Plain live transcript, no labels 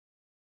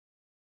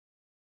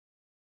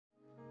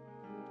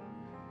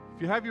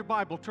If you have your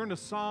Bible, turn to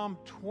Psalm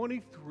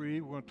 23.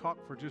 We're going to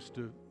talk for just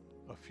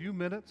a few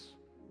minutes.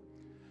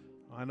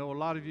 I know a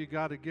lot of you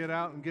got to get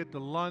out and get to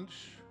lunch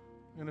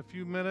in a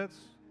few minutes.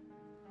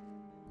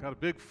 Got a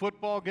big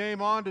football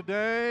game on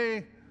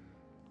today.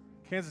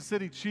 Kansas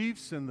City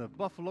Chiefs and the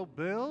Buffalo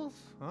Bills,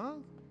 huh?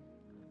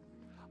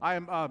 I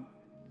am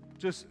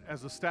just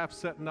as a staff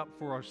setting up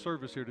for our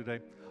service here today.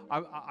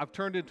 I've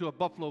turned into a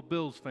Buffalo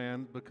Bills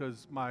fan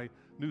because my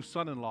new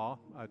son-in-law,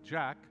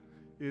 Jack,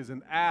 is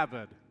an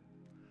avid,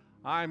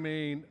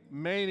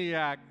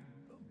 maniac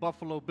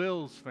Buffalo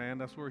Bills fan.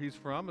 That's where he's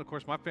from. Of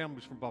course, my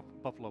family's from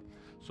Buffalo.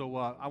 So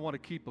I want to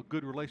keep a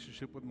good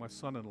relationship with my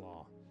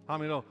son-in-law. How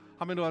many know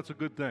that's a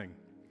good thing?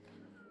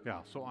 Yeah,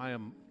 so I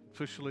am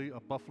officially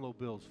a Buffalo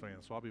Bills fan,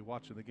 so I'll be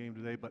watching the game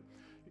today. But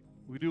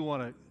we do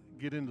want to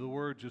get into the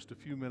Word just a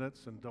few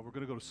minutes, and we're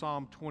going to go to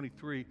Psalm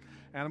 23.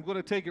 And I'm going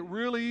to take it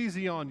really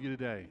easy on you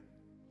today.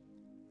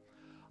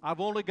 I've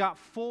only got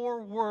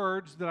 4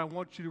 words that I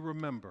want you to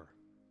remember.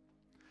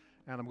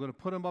 And I'm going to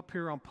put them up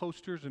here on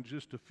posters in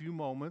just a few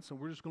moments, and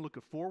we're just going to look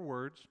at 4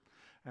 words,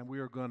 and we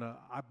are going to,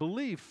 I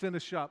believe,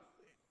 finish up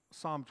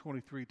Psalm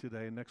 23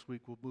 today, and next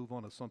week we'll move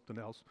on to something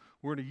else.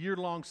 We're in a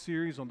year-long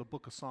series on the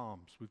book of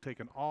Psalms. We've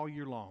taken all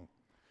year long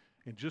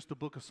in just the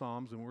book of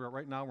Psalms, and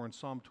right now we're in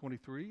Psalm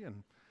 23,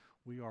 and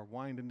we are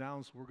winding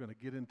down, so we're going to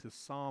get into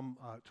Psalm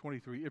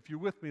 23. If you're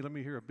with me, let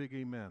me hear a big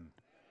amen.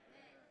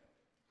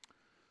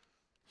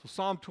 So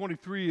Psalm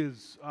 23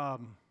 is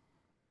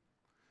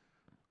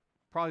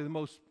probably the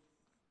most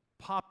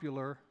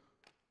popular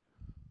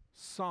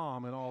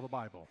psalm in all the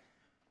Bible.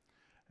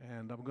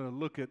 And I'm going to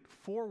look at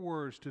 4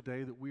 words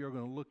today that we are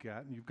going to look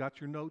at. And you've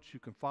got your notes. You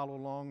can follow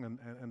along.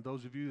 And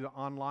those of you that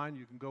are online,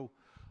 you can go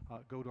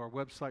to our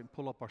website and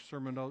pull up our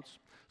sermon notes.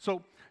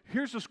 So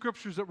here's the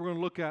scriptures that we're going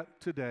to look at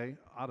today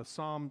out of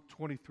Psalm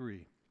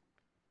 23.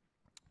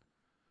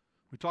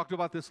 We talked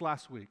about this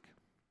last week.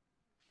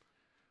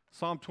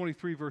 Psalm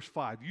 23, verse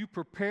 5. You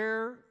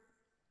prepare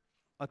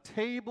a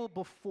table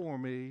before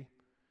me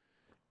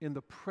in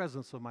the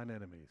presence of mine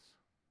enemies.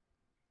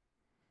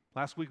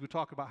 Last week we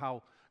talked about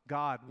how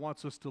God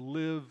wants us to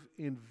live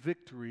in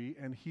victory,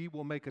 and He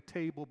will make a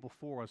table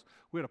before us.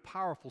 We had a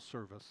powerful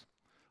service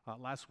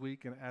last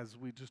week, and as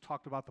we just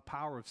talked about the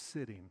power of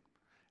sitting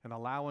and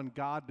allowing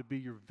God to be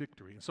your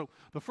victory. And so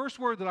the first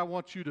word that I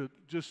want you to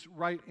just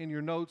write in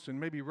your notes and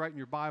maybe write in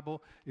your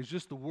Bible is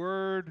just the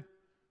word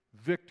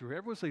victory.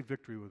 Everyone say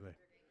victory with me.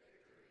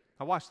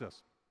 Now watch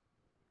this.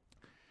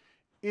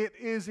 It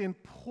is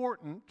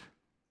important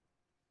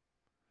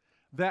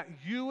that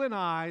you and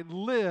I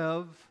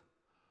live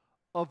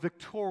a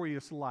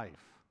victorious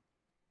life.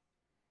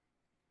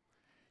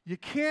 You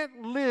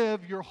can't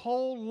live your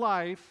whole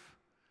life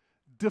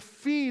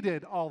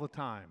defeated all the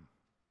time,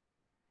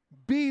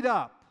 beat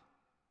up,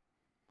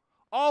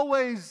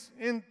 always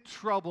in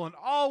trouble and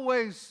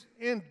always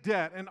in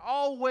debt and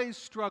always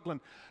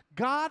struggling.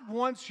 God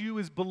wants you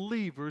as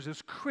believers,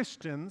 as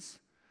Christians,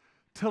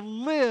 to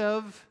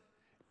live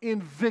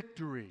in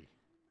victory.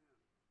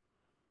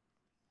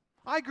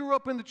 I grew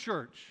up in the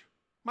church.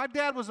 My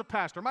dad was a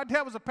pastor. My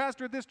dad was a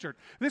pastor at this church.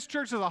 This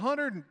church is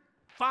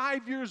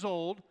 105 years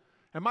old,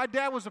 and my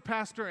dad was a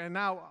pastor, and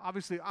now,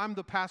 obviously, I'm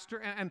the pastor,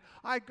 and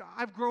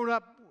I've grown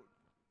up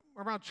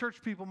around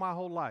church people my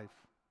whole life.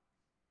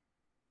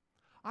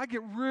 I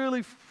get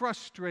really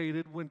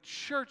frustrated when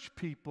church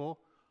people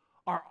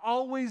are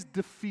always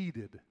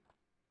defeated.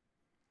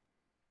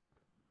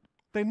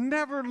 They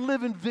never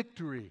live in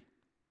victory.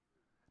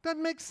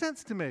 Doesn't make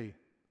sense to me.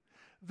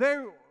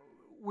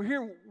 We're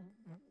here.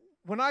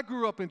 When I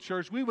grew up in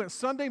church, we went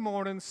Sunday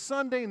morning,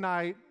 Sunday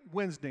night,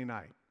 Wednesday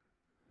night.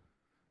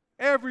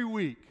 Every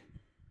week.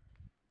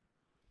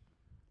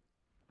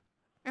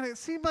 And it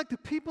seemed like the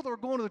people that were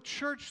going to the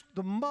church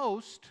the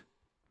most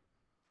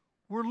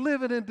were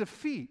living in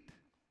defeat.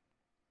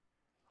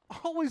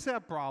 Always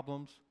have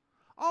problems,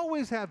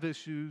 always have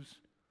issues,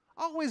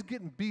 always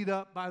getting beat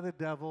up by the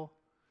devil.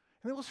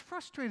 And it was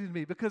frustrating to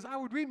me because I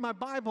would read my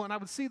Bible and I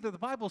would see that the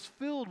Bible's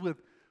filled with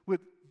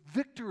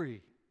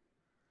victory,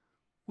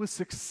 with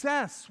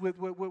success,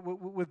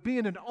 with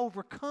being an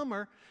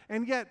overcomer,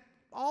 and yet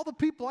all the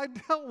people I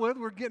dealt with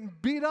were getting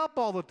beat up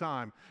all the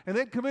time. And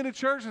they'd come into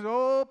church and say,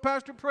 "Oh,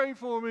 Pastor, pray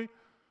for me.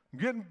 I'm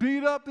getting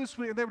beat up this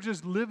week." And they were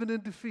just living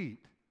in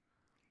defeat.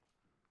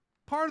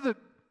 Part of the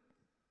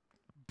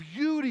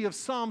beauty of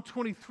Psalm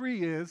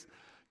 23 is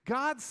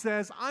God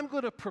says, "I'm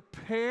going to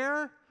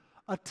prepare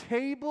a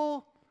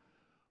table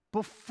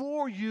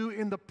before you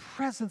in the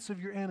presence of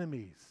your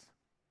enemies."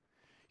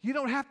 You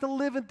don't have to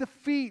live in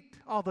defeat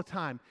all the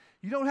time.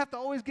 You don't have to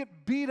always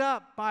get beat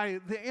up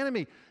by the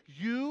enemy.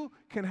 You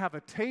can have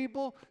a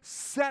table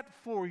set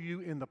for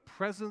you in the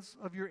presence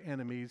of your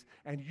enemies,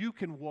 and you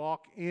can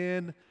walk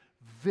in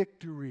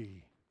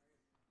victory.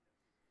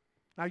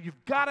 Now,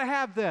 you've got to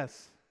have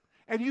this,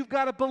 and you've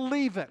got to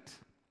believe it.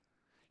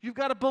 You've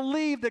got to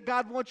believe that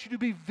God wants you to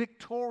be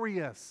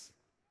victorious,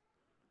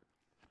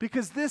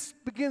 because this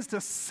begins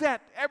to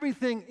set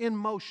everything in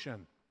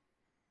motion.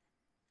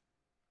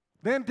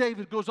 Then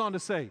David goes on to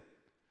say,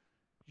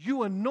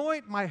 "You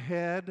anoint my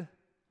head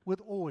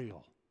with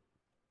oil.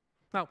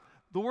 Now,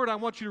 the word I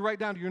want you to write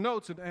down to your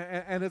notes,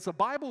 and it's a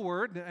Bible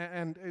word,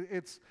 and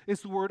it's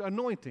the word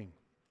anointing.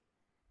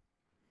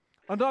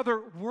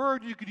 Another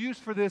word you could use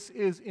for this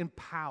is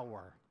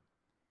empower.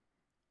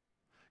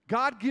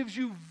 God gives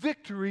you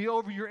victory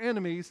over your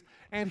enemies,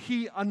 and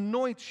He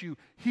anoints you.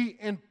 He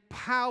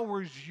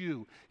empowers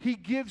you. He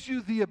gives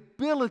you the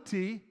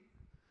ability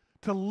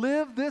to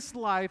live this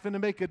life and to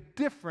make a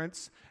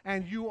difference,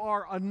 and you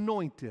are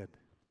anointed.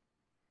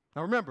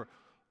 Now remember,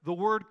 the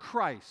word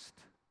Christ,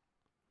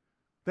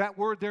 that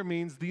word there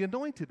means the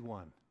anointed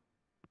one.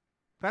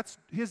 That's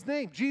His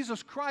name.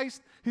 Jesus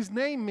Christ, His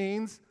name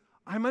means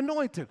I'm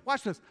anointed.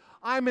 Watch this.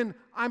 I'm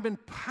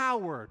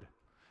empowered.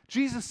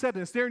 Jesus said,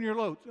 and it's there in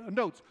your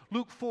notes,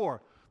 Luke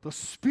 4, the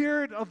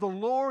Spirit of the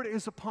Lord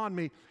is upon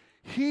me.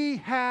 He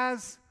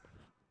has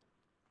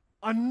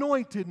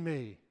anointed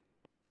me.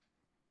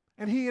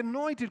 And He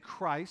anointed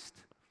Christ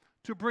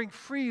to bring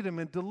freedom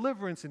and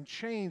deliverance and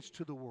change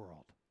to the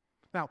world.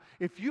 Now,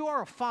 if you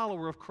are a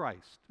follower of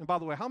Christ, and by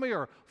the way, how many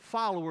are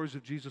followers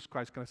of Jesus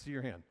Christ? Can I see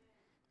your hand?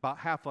 About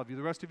half of you.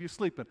 The rest of you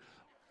sleeping.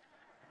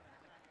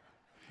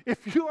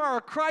 If you are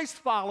a Christ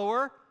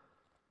follower,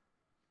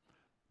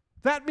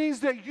 that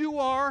means that you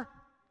are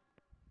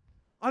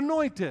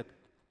anointed.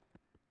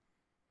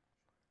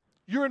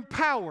 You're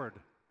empowered.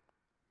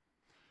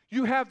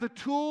 You have the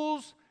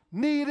tools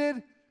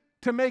needed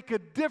to make a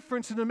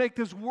difference and to make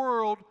this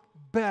world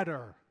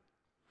better.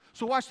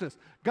 So watch this.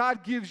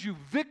 God gives you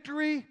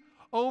victory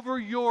over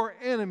your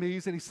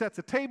enemies, and He sets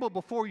a table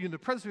before you in the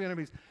presence of your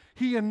enemies.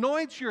 He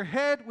anoints your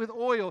head with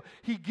oil.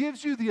 He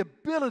gives you the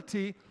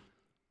ability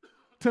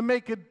to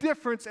make a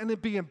difference and to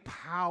be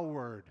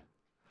empowered.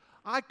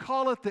 I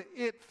call it the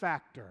it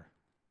factor.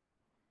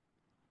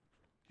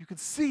 You can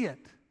see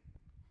it.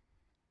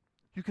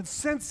 You can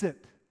sense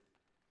it.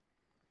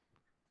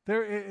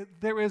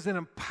 There is an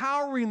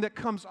empowering that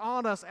comes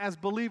on us as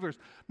believers,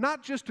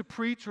 not just to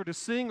preach or to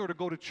sing or to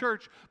go to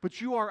church, but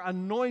you are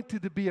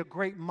anointed to be a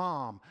great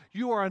mom.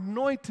 You are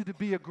anointed to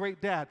be a great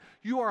dad.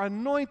 You are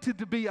anointed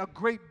to be a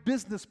great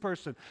business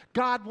person.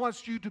 God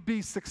wants you to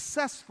be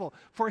successful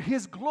for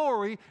His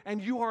glory,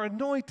 and you are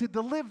anointed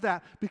to live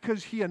that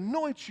because He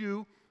anoints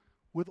you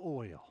with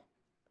oil.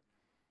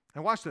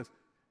 And watch this.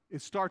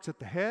 It starts at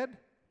the head,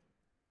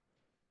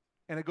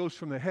 and it goes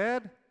from the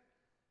head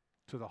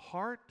to the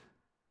heart,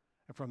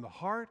 and from the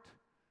heart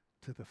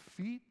to the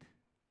feet.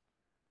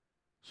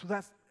 So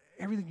that's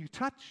everything you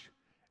touch,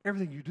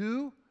 everything you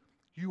do,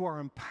 you are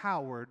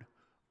empowered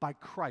by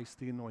Christ,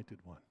 the Anointed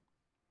One.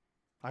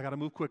 I got to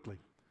move quickly.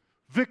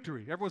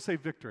 Victory. Everyone say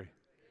victory.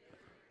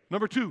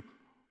 Number 2,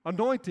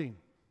 anointing.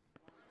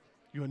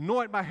 You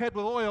anoint my head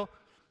with oil.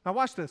 Now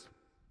watch this.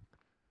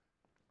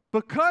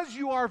 Because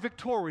you are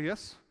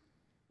victorious,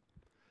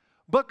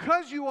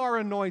 because you are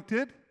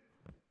anointed,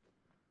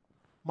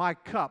 my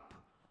cup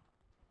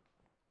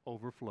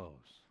overflows.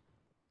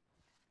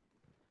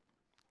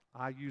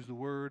 I use the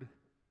word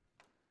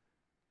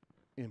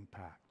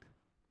impact.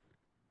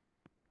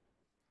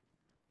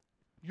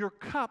 Your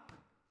cup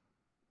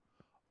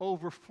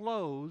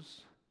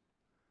overflows,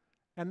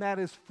 and that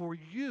is for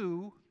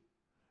you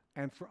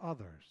and for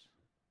others.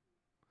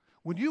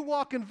 When you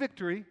walk in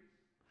victory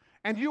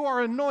and you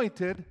are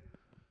anointed,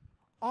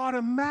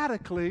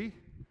 automatically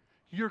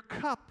your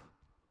cup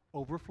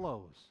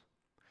overflows.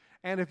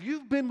 And if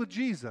you've been with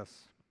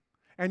Jesus,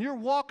 and you're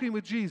walking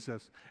with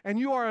Jesus, and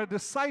you are a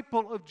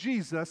disciple of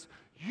Jesus,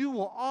 you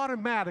will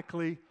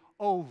automatically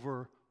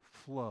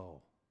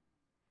overflow.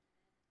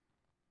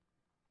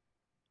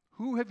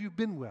 Who have you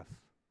been with?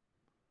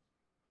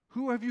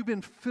 Who have you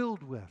been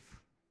filled with?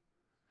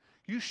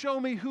 You show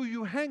me who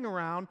you hang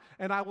around,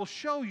 and I will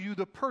show you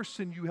the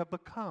person you have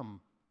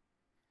become.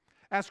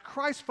 As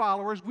Christ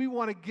followers, we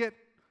want to get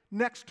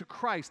next to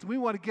Christ. We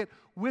want to get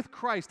with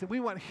Christ, and we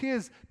want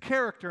His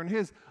character and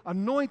His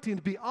anointing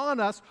to be on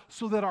us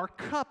so that our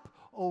cup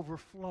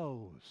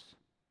overflows.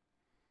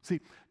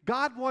 See,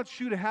 God wants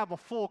you to have a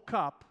full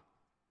cup,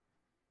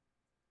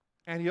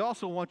 and He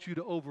also wants you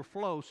to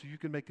overflow so you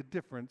can make a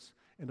difference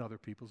in other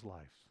people's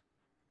lives.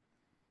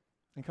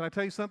 And can I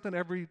tell you something?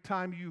 Every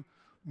time you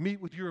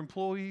meet with your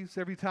employees,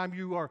 every time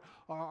you are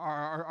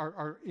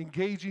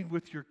engaging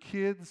with your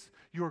kids,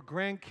 your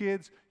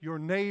grandkids, your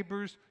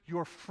neighbors,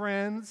 your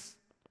friends,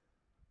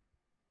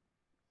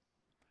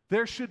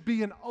 there should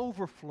be an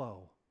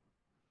overflow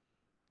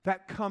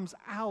that comes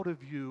out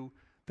of you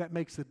that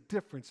makes a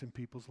difference in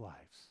people's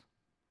lives.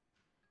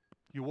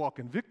 You walk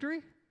in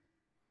victory,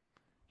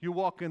 you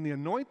walk in the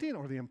anointing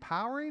or the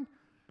empowering,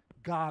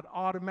 God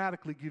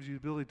automatically gives you the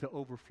ability to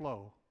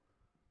overflow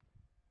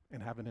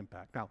and have an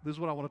impact. Now, this is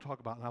what I want to talk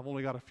about, and I've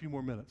only got a few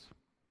more minutes.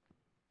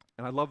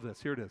 And I love this.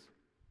 Here it is.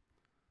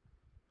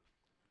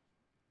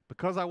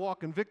 Because I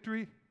walk in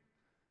victory,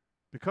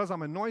 because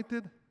I'm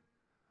anointed,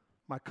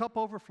 my cup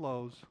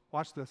overflows.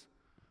 Watch this.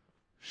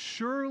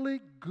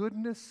 Surely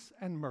goodness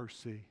and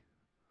mercy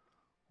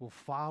will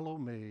follow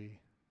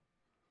me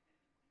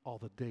all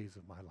the days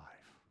of my life.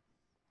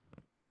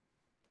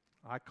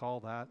 I call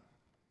that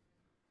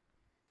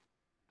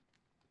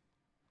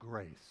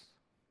grace.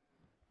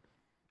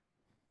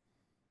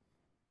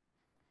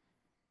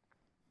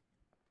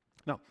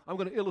 Now, I'm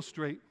going to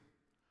illustrate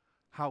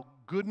how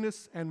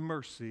goodness and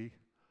mercy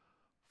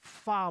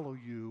follow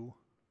you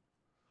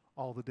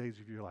all the days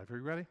of your life. Are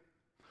you ready?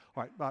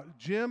 All right,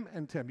 Jim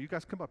and Tim, you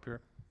guys come up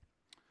here.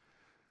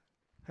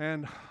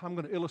 And I'm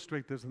going to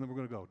illustrate this, and then we're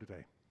going to go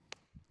today.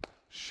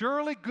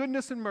 Surely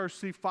goodness and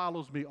mercy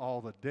follows me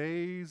all the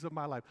days of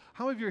my life.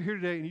 How many of you are here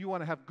today and you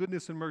want to have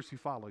goodness and mercy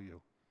follow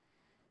you?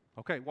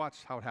 Okay,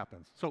 watch how it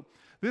happens. So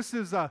this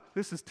is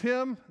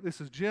Tim, this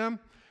is Jim,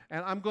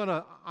 and I'm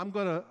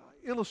gonna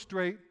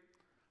illustrate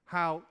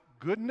how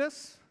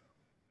goodness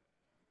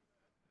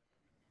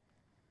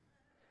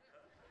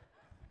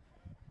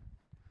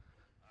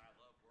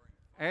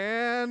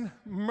and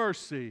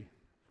mercy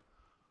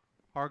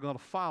are going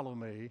to follow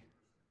me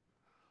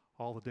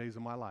all the days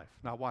of my life.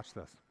 Now watch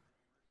this.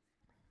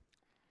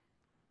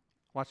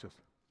 Watch this.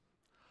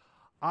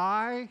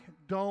 I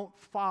don't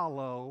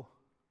follow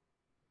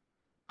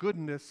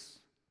goodness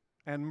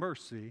and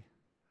mercy.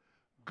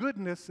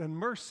 Goodness and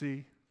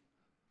mercy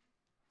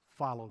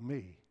follow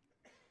me.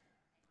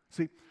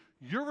 See,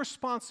 your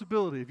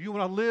responsibility, if you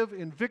want to live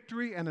in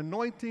victory and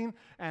anointing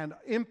and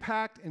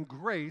impact and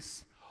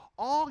grace,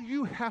 all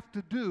you have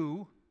to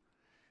do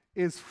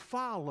is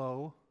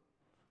follow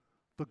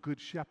the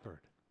Good Shepherd.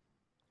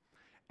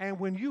 And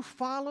when you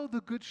follow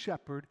the Good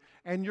Shepherd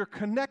and you're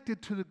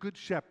connected to the Good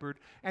Shepherd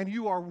and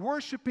you are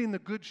worshiping the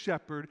Good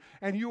Shepherd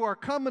and you are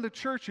coming to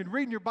church and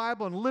reading your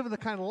Bible and living the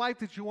kind of life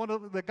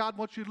that God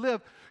wants you to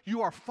live,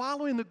 you are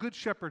following the Good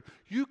Shepherd.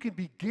 You can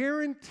be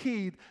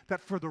guaranteed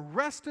that for the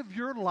rest of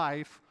your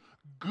life,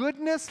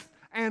 goodness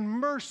and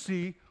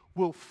mercy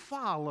will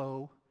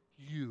follow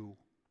you.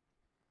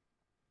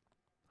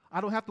 I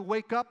don't have to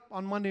wake up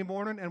on Monday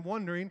morning and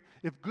wondering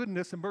if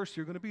goodness and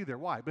mercy are going to be there.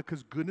 Why?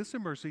 Because goodness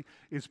and mercy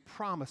is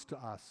promised to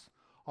us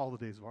all the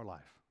days of our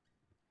life.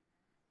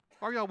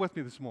 Are y'all with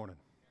me this morning?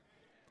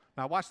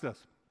 Now watch this.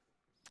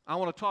 I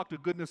want to talk to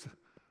goodness.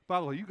 By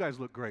the way, you guys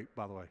look great,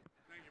 by the way.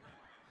 Thank you.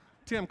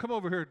 Tim, come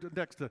over here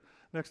next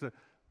to.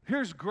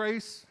 Here's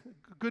grace,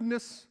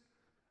 goodness,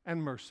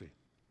 and mercy.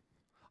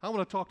 I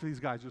want to talk to these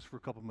guys just for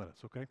a couple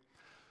minutes, okay?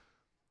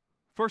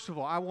 First of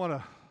all, I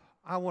want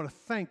to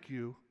thank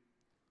you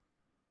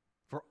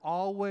for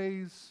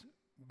always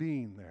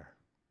being there.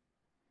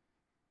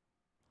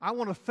 I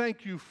want to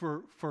thank you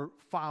for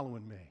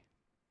following me.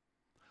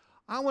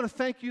 I want to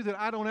thank you that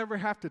I don't ever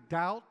have to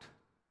doubt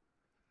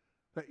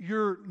that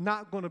you're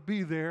not going to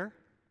be there.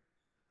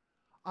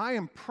 I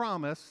am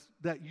promised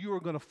that you are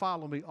going to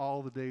follow me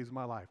all the days of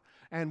my life.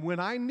 And when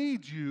I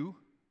need you,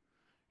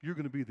 you're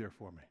going to be there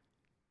for me.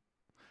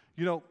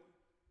 You know,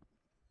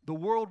 the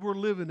world we're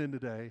living in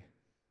today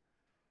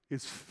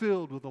is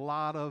filled with a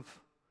lot of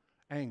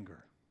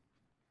anger.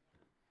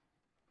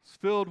 It's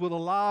filled with a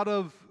lot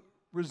of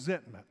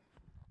resentment.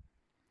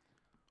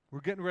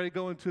 We're getting ready to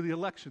go into the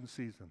election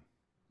season.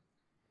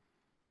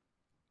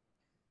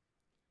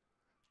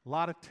 A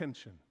lot of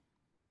tension.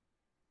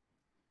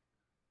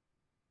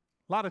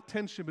 A lot of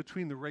tension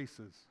between the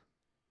races.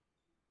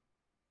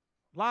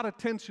 A lot of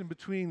tension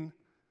between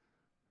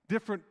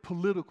different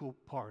political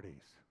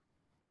parties.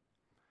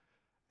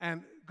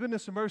 And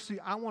goodness and mercy,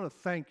 I want to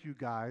thank you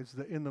guys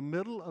that in the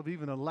middle of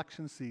even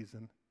election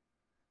season,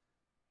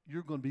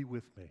 you're going to be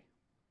with me.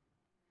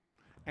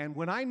 And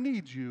when I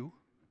need you,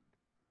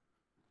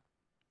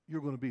 you're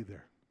going to be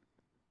there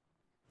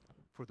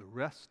for the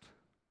rest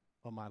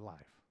of my life.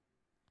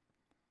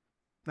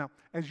 Now,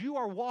 as you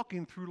are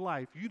walking through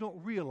life, you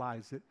don't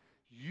realize it.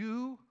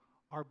 You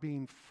are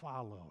being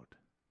followed.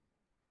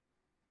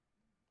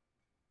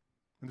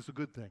 And it's a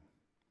good thing.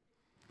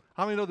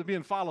 How many know that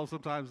being followed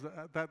sometimes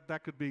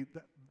that could be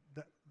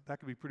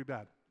pretty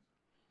bad?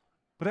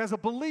 But as a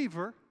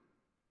believer,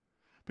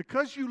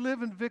 because you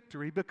live in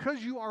victory,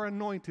 because you are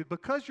anointed,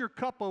 because your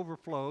cup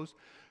overflows,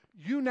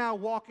 you now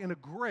walk in a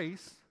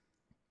grace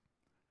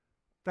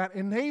that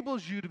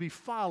enables you to be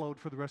followed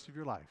for the rest of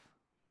your life.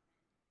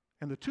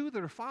 And the two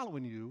that are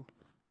following you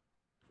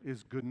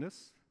is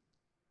goodness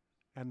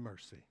and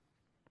mercy.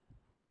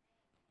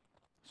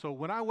 So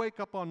when I wake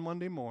up on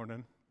Monday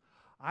morning,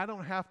 I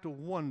don't have to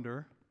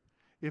wonder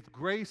if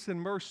grace and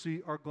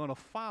mercy are going to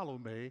follow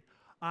me.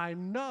 I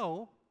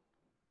know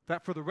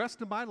that for the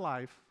rest of my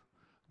life,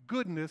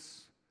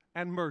 goodness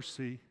and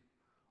mercy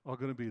are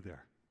going to be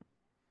there.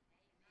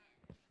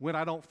 When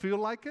I don't feel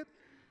like it,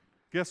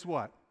 guess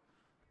what?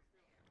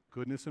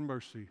 Goodness and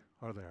mercy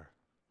are there.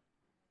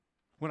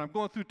 When I'm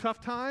going through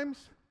tough times,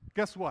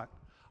 guess what?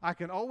 I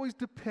can always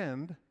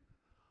depend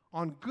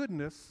on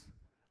goodness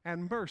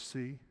and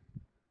mercy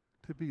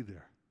to be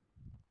there.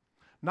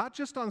 Not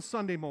just on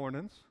Sunday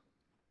mornings,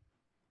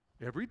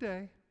 every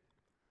day,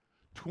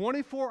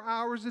 24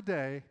 hours a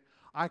day,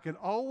 I can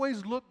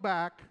always look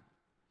back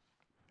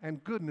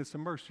and goodness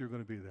and mercy are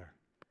going to be there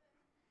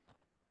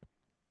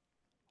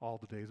all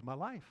the days of my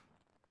life.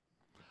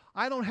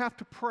 I don't have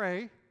to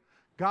pray,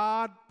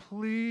 God,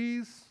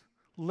 please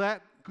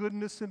let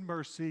goodness and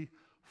mercy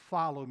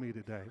follow me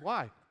today.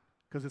 Why?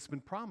 Because it's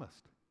been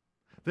promised.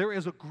 There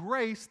is a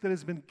grace that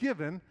has been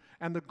given,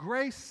 and the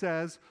grace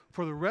says,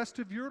 for the rest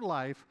of your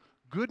life,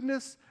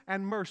 Goodness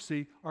and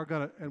mercy are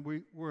going to,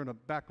 and we're in a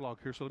backlog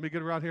here, so let me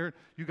get around here.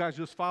 You guys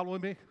just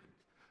following me?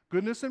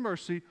 Goodness and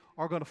mercy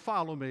are going to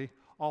follow me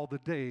all the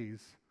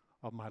days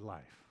of my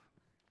life.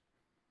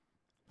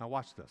 Now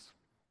watch this.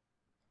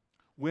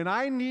 When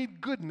I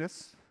need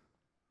goodness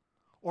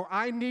or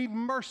I need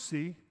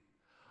mercy,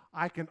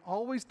 I can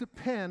always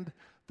depend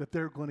that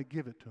they're going to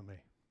give it to me.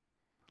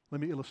 Let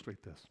me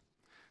illustrate this.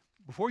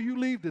 Before you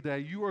leave today,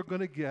 you are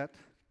going to get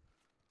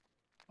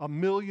a $1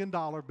 million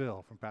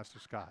bill from Pastor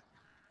Scott.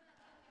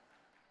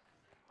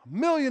 $1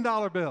 million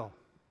bill.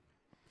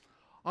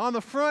 On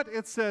the front,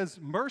 it says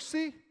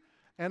mercy,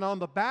 and on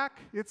the back,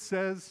 it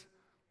says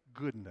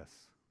goodness.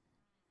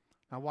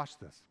 Now watch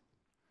this.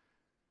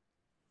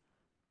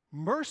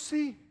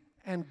 Mercy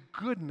and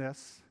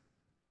goodness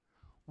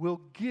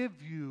will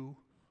give you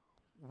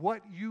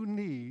what you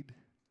need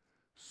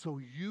so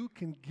you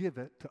can give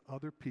it to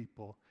other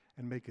people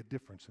and make a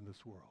difference in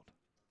this world.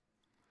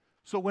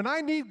 So when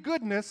I need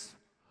goodness,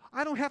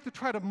 I don't have to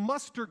try to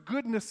muster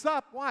goodness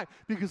up. Why?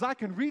 Because I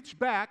can reach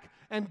back,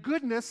 and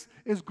goodness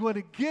is going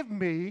to give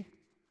me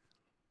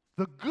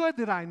the good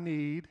that I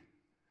need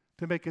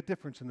to make a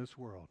difference in this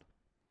world.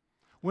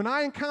 When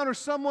I encounter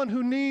someone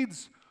who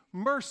needs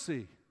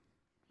mercy,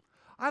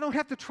 I don't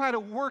have to try to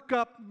work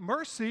up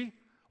mercy.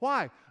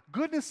 Why?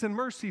 Goodness and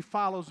mercy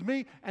follows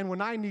me, and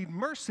when I need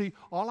mercy,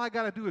 all I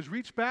got to do is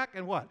reach back,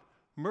 and what?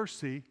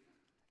 Mercy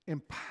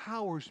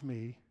empowers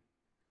me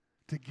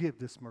to give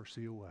this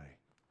mercy away.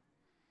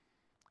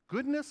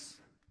 Goodness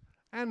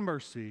and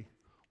mercy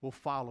will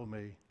follow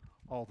me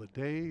all the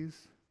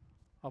days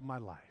of my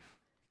life.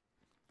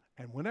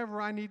 And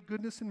whenever I need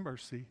goodness and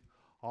mercy,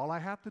 all I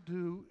have to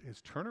do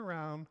is turn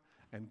around,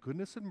 and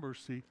goodness and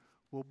mercy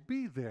will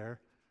be there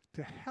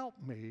to help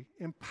me,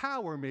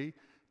 empower me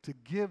to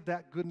give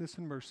that goodness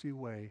and mercy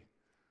away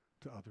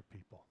to other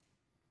people.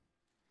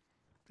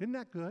 Isn't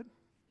that good?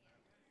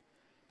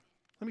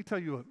 Let me tell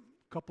you a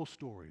couple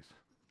stories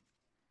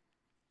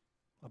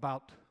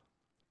about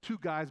two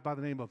guys by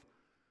the name of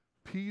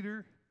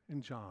Peter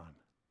and John.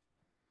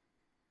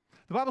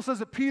 The Bible says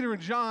that Peter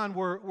and John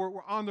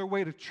were on their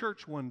way to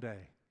church one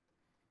day.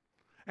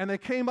 And they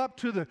came up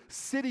to the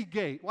city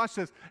gate. Watch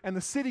this. And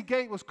the city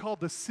gate was called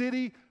the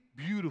City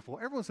Beautiful.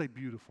 Everyone say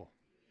beautiful.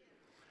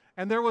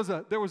 And there was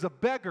a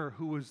beggar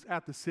who was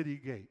at the city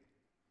gate.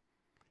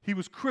 He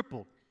was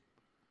crippled,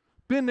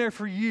 been there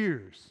for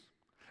years.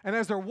 And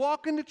as they're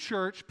walking to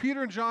church,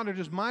 Peter and John are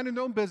just minding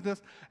their own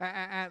business,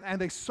 and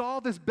they saw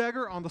this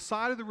beggar on the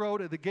side of the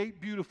road at the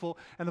gate beautiful,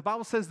 and the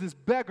Bible says this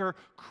beggar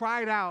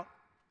cried out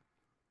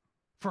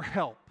for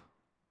help.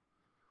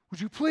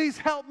 Would you please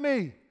help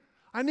me?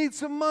 I need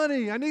some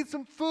money. I need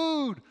some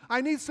food.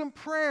 I need some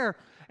prayer.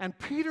 And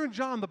Peter and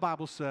John, the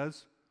Bible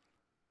says,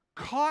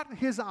 caught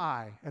his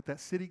eye at that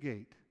city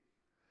gate.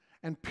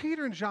 And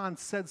Peter and John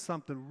said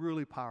something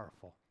really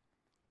powerful.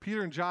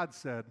 Peter and John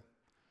said,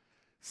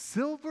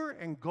 "Silver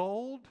and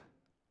gold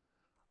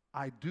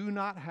I do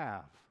not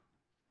have,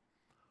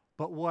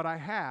 but what I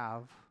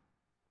have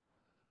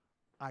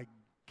I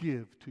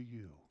give to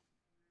you."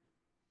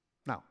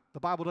 Now, the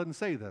Bible doesn't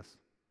say this,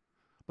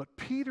 but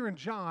Peter and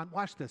John,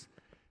 watch this,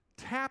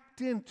 tapped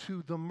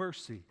into the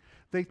mercy.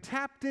 They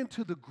tapped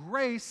into the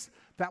grace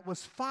that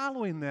was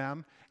following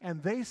them,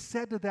 and they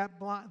said to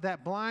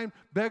that blind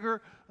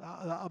beggar,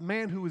 a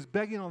man who was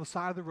begging on the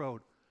side of the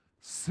road,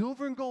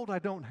 "Silver and gold I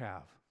don't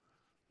have,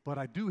 but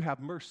I do have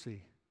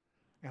mercy,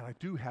 and I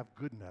do have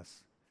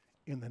goodness.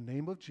 In the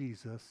name of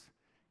Jesus,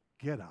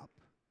 get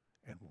up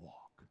and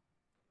walk."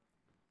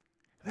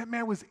 That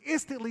man was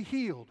instantly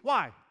healed.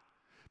 Why?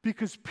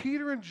 Because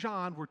Peter and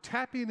John were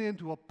tapping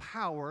into a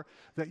power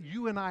that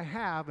you and I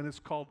have, and it's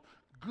called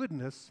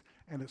goodness,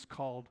 and it's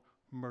called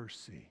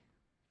mercy.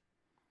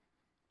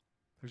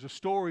 There's a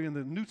story in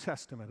the New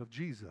Testament of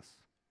Jesus.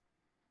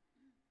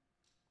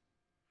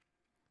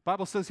 The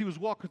Bible says he was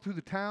walking through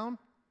the town,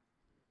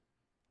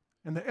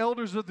 and the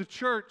elders of the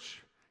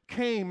church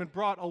came and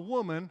brought a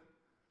woman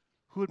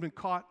who had been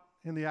caught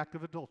in the act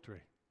of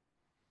adultery.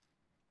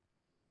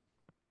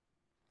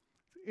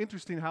 It's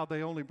interesting how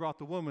they only brought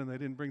the woman, they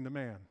didn't bring the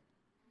man.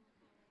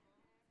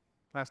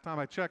 Last time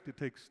I checked, it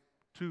takes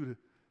two to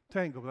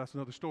tango, but that's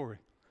another story.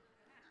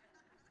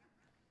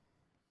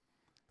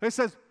 It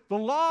says, the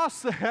law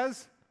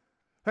says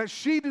that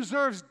she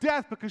deserves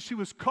death because she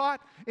was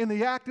caught in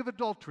the act of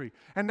adultery.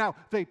 And now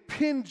they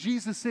pinned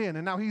Jesus in,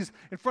 and now he's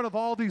in front of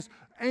all these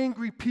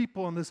angry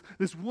people and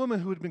this woman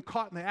who had been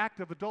caught in the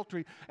act of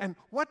adultery. And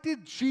what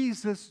did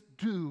Jesus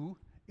do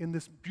in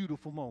this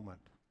beautiful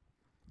moment?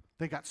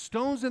 They got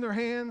stones in their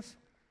hands.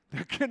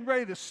 They're getting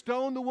ready to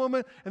stone the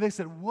woman. And they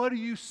said, "What do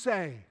you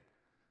say?"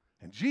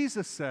 And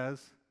Jesus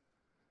says,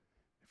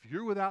 "If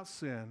you're without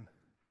sin,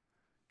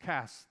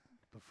 cast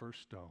the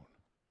first stone."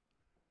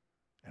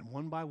 And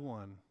one by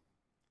one,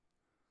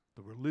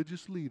 the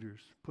religious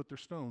leaders put their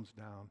stones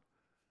down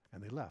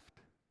and they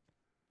left.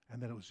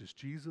 And then it was just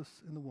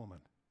Jesus and the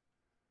woman.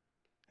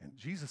 And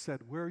Jesus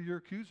said, "Where are your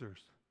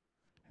accusers?"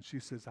 And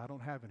she says, "I don't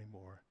have any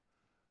more."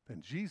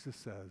 Then Jesus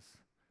says,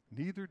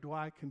 "Neither do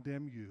I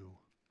condemn you.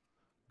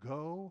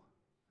 Go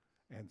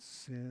and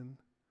sin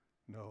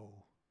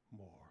no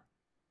more.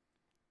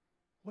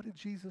 What did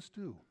Jesus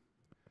do?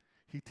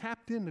 He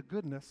tapped into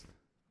goodness,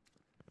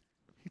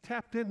 he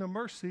tapped into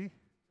mercy,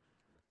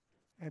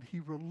 and he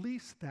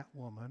released that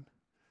woman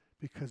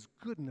because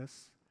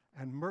goodness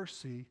and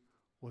mercy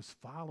was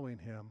following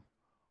him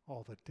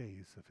all the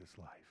days of his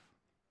life.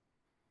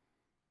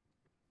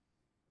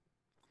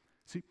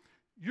 See,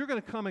 you're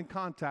going to come in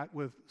contact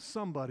with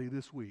somebody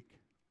this week.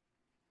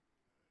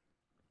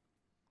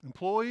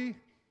 Employee,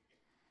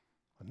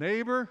 a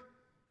neighbor,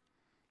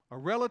 a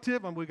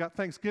relative, and we got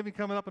Thanksgiving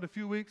coming up in a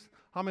few weeks.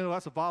 How many know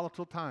that's a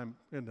volatile time,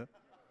 isn't it?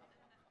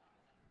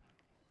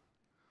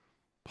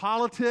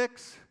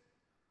 Politics,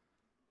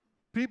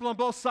 people on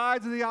both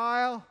sides of the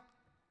aisle.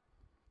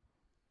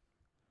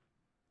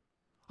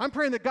 I'm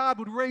praying that God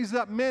would raise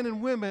up men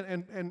and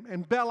women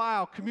in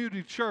Belle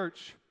Community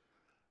Church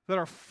that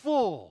are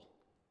full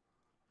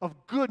of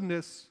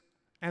goodness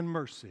and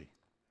mercy.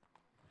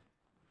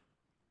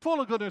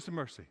 Full of goodness and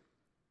mercy.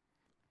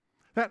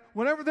 That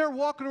whenever they're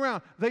walking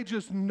around, they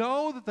just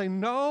know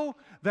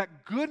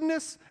that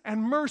goodness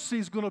and mercy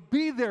is going to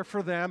be there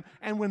for them.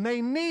 And when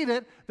they need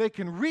it, they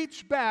can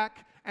reach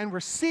back and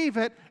receive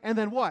it and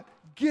then what?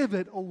 Give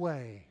it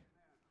away.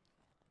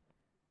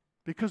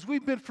 Because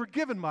we've been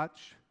forgiven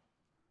much,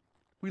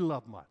 we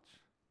love much.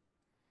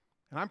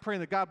 And I'm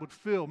praying that God would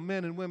fill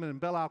men and women in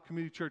Belle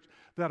Community Church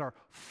that are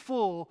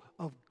full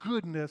of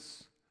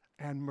goodness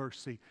and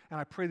mercy. And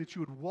I pray that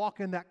you would walk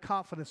in that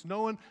confidence,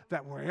 knowing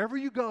that wherever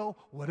you go,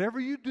 whatever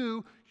you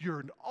do,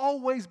 you're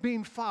always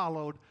being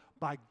followed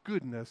by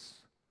goodness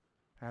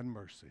and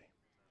mercy.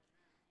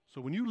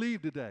 So when you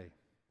leave today,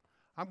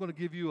 I'm going to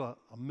give you a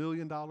 $1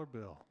 million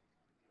bill.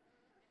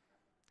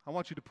 I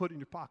want you to put it in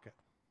your pocket.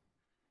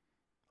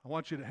 I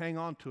want you to hang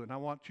on to it, and I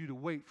want you to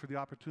wait for the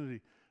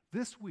opportunity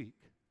this week,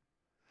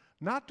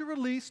 not to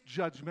release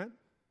judgment,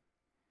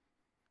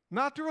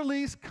 not to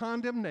release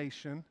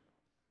condemnation,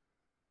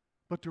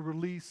 but to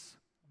release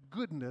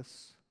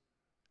goodness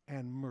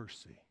and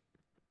mercy,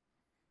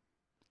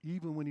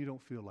 even when you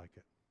don't feel like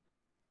it,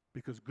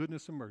 because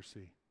goodness and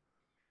mercy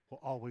will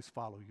always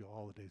follow you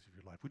all the days of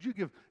your life. Would you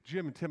give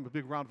Jim and Tim a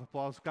big round of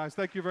applause? Guys,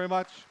 thank you very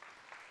much.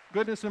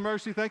 Goodness and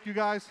mercy, thank you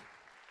guys.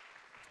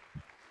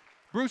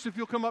 Bruce, if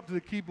you'll come up to the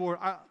keyboard,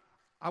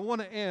 I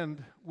want to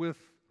end with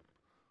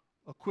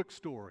a quick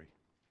story.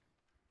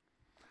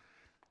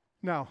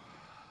 Now,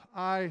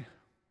 I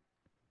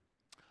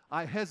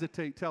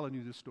hesitate telling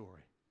you this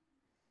story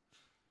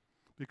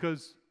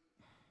because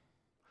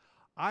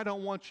I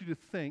don't want you to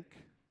think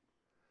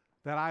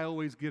that I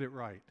always get it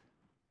right.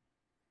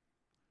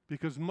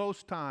 Because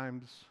most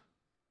times,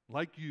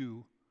 like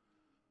you,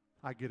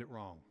 I get it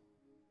wrong.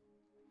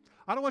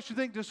 I don't want you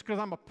to think just because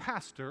I'm a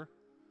pastor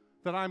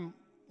that I'm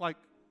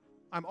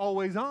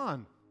always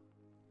on.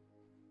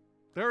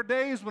 There are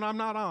days when I'm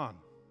not on.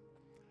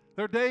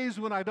 There are days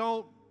when I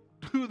don't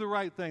do the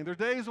right thing. There are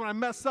days when I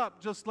mess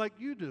up just like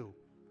you do.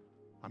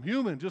 I'm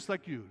human just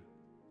like you.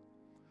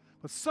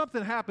 But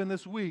something happened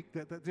this week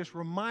that just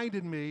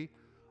reminded me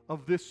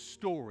of this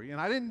story. And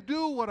I didn't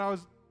do what I'm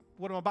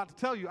about to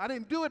tell you. I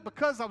didn't do it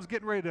because I was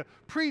getting ready to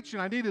preach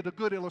and I needed a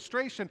good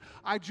illustration.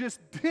 I just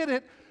did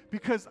it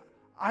because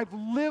I've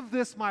lived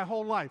this my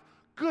whole life.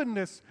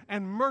 Goodness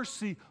and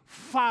mercy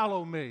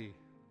follow me.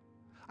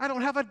 I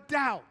don't have a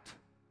doubt.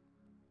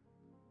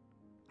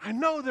 I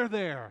know they're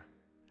there.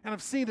 And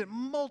I've seen it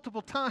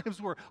multiple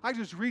times where I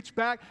just reach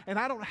back and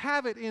I don't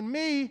have it in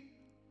me,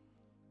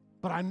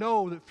 but I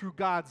know that through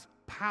God's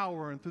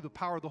power and through the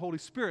power of the Holy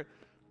Spirit,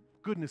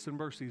 goodness and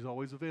mercy is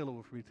always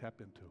available for me to tap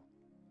into.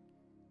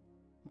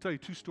 I'll tell you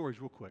two stories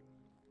real quick.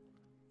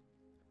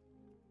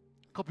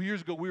 A couple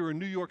years ago, we were in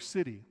New York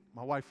City,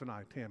 my wife and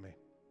I, Tammy.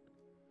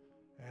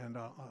 And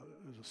it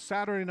was a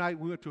Saturday night.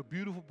 We went to a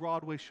beautiful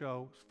Broadway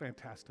show. It was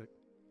fantastic.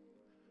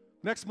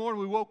 Next morning,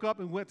 we woke up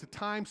and went to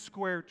Times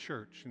Square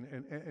Church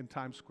in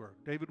Times Square.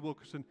 David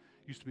Wilkerson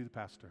used to be the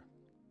pastor.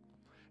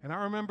 And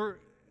I remember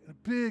a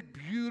big,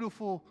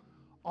 beautiful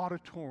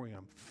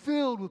auditorium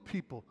filled with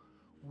people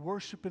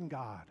worshiping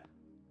God.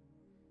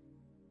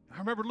 I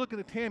remember looking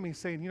at Tammy and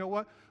saying, you know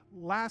what?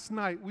 Last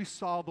night we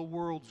saw the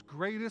world's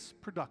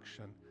greatest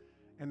production,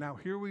 and now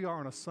here we are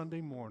on a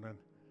Sunday morning,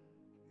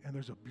 and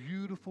there's a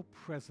beautiful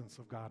presence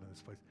of God in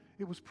this place.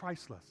 It was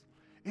priceless.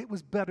 It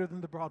was better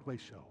than the Broadway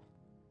show.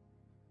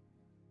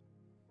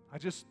 I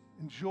just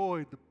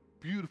enjoyed the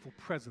beautiful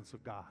presence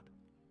of God.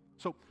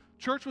 So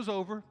church was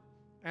over,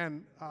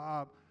 and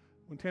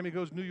when Tammy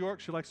goes to New York,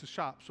 she likes to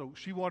shop. So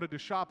she wanted to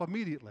shop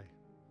immediately.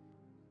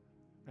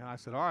 And I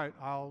said, all right,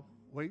 I'll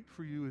wait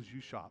for you as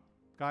you shop.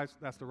 Guys,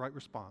 that's the right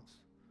response.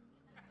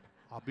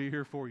 I'll be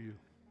here for you.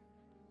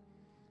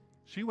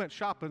 She went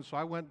shopping, so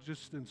I went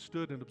just and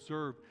stood and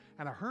observed.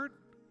 And I heard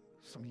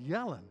some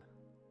yelling.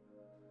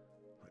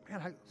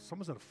 Man,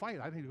 someone's in a fight.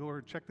 I need to go over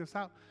and check this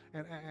out.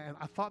 And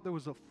I thought there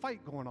was a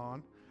fight going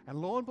on.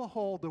 And lo and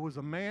behold, there was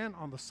a man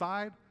on the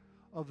side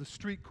of the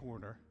street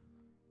corner.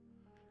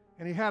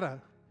 And he had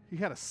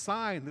a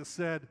sign that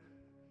said,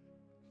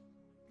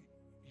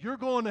 "You're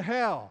going to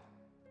hell."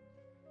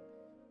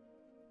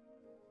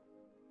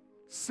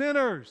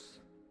 sinners.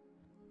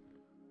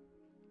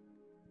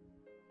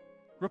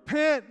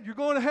 Repent, you're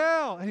going to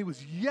hell. And he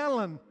was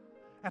yelling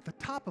at the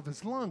top of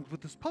his lungs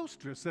with this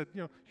poster that said,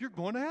 you're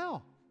going to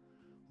hell.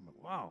 I'm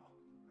like, wow,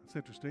 that's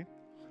interesting.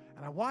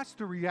 And I watched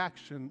the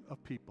reaction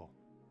of people.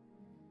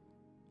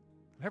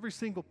 And every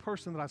single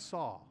person that I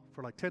saw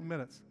for like 10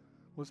 minutes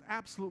was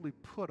absolutely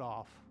put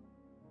off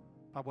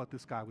by what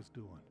this guy was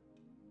doing.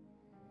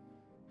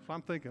 So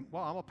I'm thinking,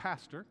 well, I'm a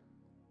pastor.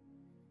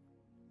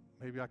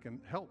 Maybe I can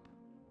help.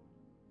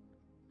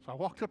 So I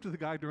walked up to the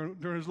guy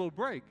during his little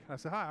break. I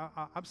said, "Hi,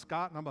 I'm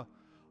Scott, and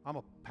I'm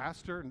a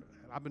pastor, and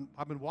I've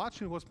been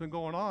watching what's been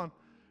going on."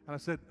 And I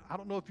said, "I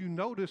don't know if you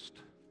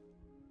noticed,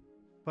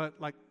 but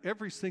like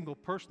every single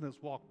person that's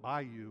walked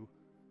by you,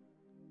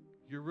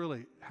 you're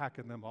really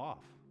hacking them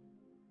off,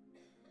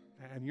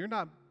 and you're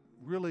not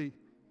really,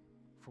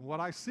 from what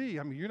I see,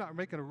 you're not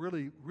making a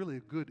really, really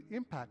good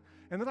impact."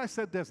 And then I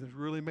said this, and it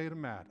really made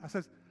him mad. I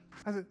said,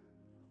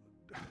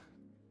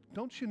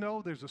 "Don't you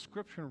know there's a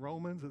scripture in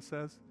Romans that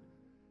says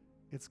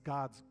it's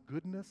God's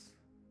goodness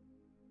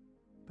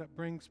that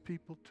brings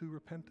people to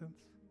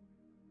repentance?"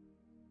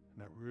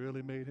 And that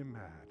really made him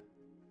mad.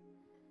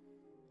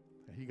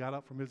 And he got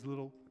up from his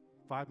little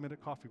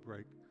 5-minute coffee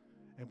break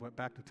and went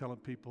back to telling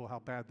people how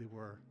bad they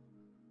were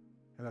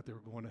and that they were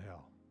going to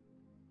hell.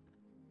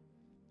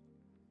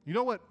 You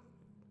know what,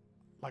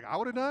 like I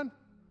would have done?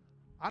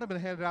 I'd have been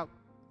handing out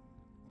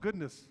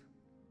goodness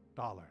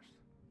dollars,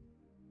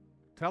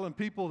 telling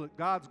people that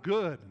God's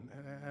good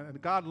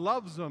and God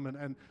loves them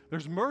and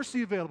there's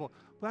mercy available.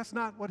 But that's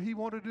not what he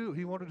wanted to do.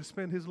 He wanted to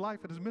spend his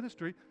life and his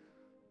ministry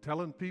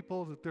telling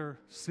people that they're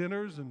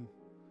sinners and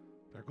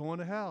they're going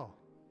to hell.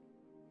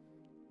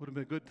 Would have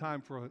been a good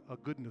time for a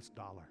goodness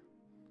dollar.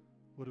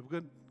 Would have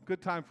been a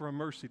good time for a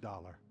mercy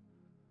dollar,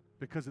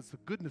 because it's the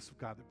goodness of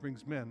God that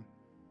brings men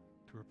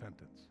to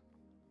repentance.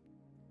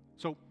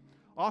 So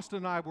Austin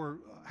and I were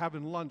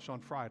having lunch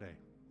on Friday,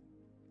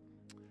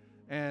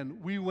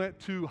 and we went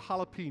to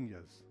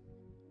Jalapenos.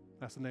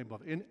 That's the name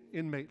of it,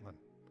 in Maitland.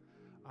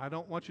 I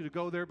don't want you to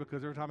go there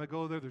because every time I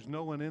go there, there's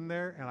no one in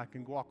there, and I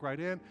can walk right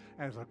in,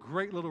 and it's a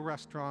great little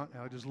restaurant,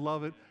 and I just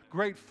love it.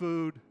 Great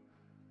food.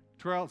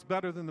 Terrell, it's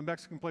better than the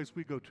Mexican place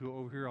we go to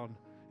over here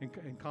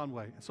in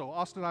Conway. So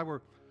Austin and I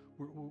were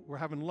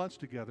having lunch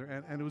together,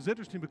 and it was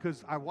interesting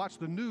because I watched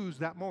the news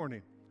that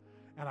morning,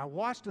 and I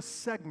watched a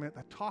segment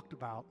that talked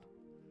about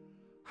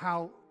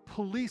how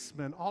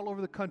policemen all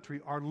over the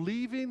country are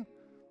leaving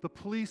the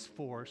police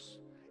force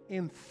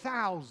in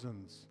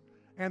thousands,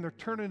 and they're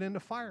turning into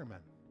firemen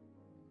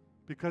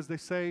because they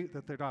say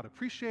that they're not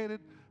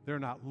appreciated, they're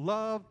not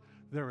loved,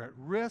 they're at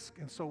risk,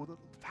 and so the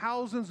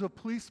thousands of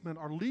policemen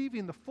are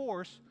leaving the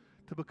force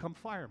to become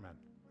firemen.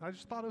 I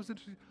just thought it was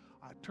interesting.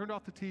 I turned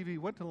off the TV,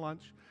 went to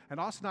lunch, and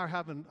Austin and I are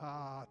having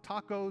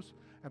tacos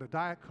and a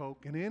Diet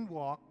Coke, and in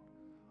walked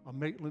a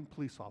Maitland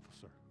police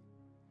officer.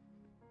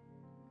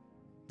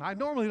 Now, I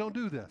normally don't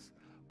do this,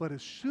 but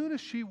as soon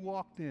as she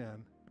walked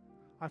in,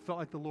 I felt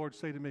like the Lord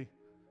say to me,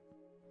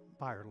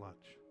 "Buy her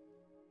lunch."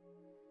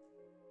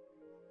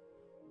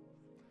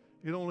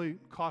 It only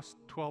cost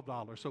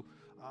 $12. So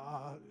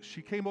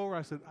she came over.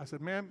 I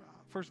said, "Ma'am,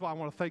 first of all, I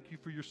want to thank you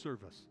for your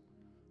service.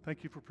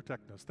 Thank you for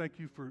protecting us. Thank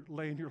you for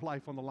laying your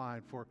life on the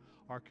line for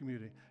our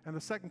community. And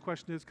the second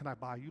question is, can I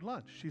buy you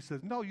lunch?" She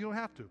says, "No, you don't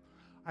have to."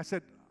 I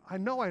said, "I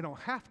know I don't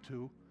have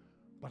to,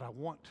 but I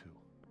want to.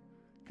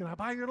 Can I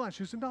buy your lunch?"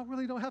 She said, "No,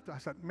 really don't have to." I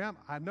said, "Ma'am,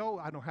 I know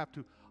I don't have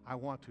to. I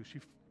want to." She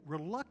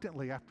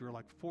reluctantly, after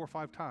like 4 or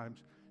 5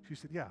 times, she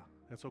said, "Yeah,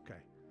 that's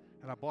okay."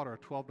 And I bought her a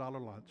 $12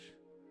 lunch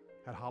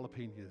at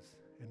Jalapenos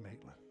in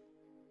Maitland.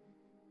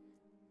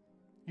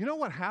 You know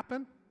what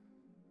happened?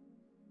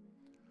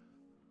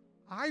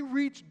 I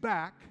reached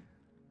back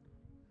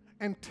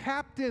and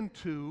tapped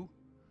into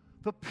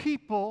the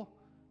people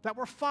that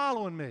were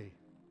following me.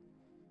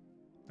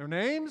 Their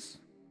names,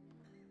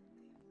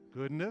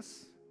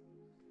 goodness,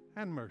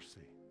 and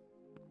mercy.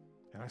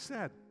 And I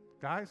said,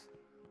 "Guys,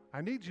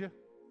 I need you."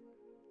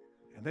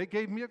 And they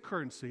gave me a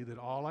currency that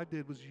all I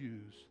did was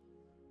use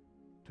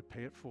to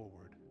pay it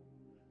forward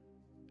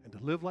and to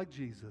live like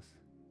Jesus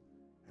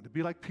and to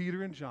be like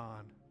Peter and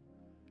John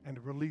and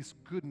to release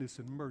goodness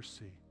and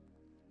mercy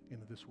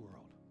into this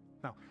world.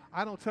 Now,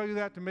 I don't tell you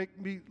that to make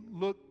me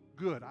look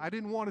good. I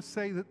didn't want to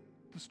say the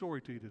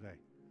story to you today,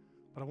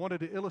 but I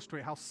wanted to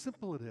illustrate how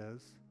simple it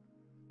is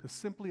to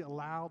simply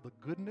allow the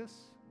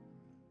goodness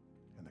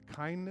and the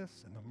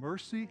kindness and the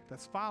mercy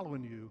that's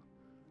following you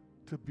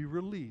to be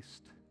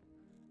released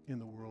in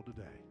the world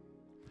today.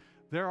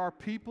 There are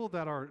people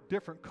that are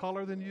different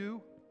color than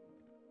you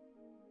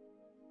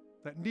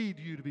that need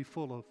you to be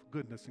full of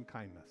goodness and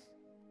kindness.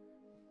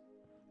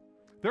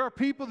 There are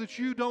people that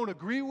you don't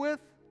agree with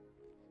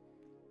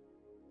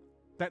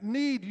that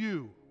need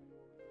you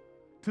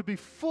to be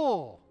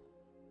full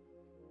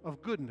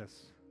of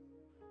goodness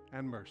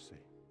and mercy.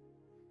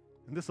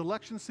 In this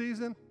election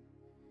season,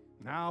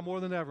 now more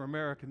than ever,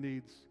 America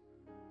needs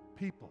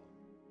people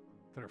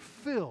that are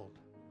filled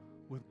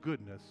with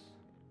goodness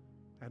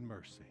and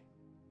mercy.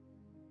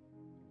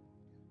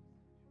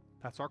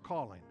 That's our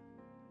calling.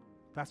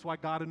 That's why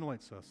God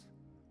anoints us.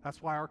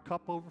 That's why our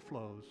cup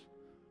overflows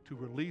to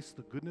release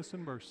the goodness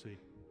and mercy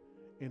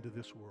into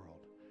this world.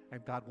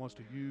 And God wants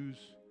to use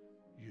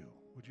you.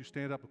 Would you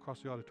stand up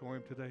across the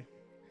auditorium today?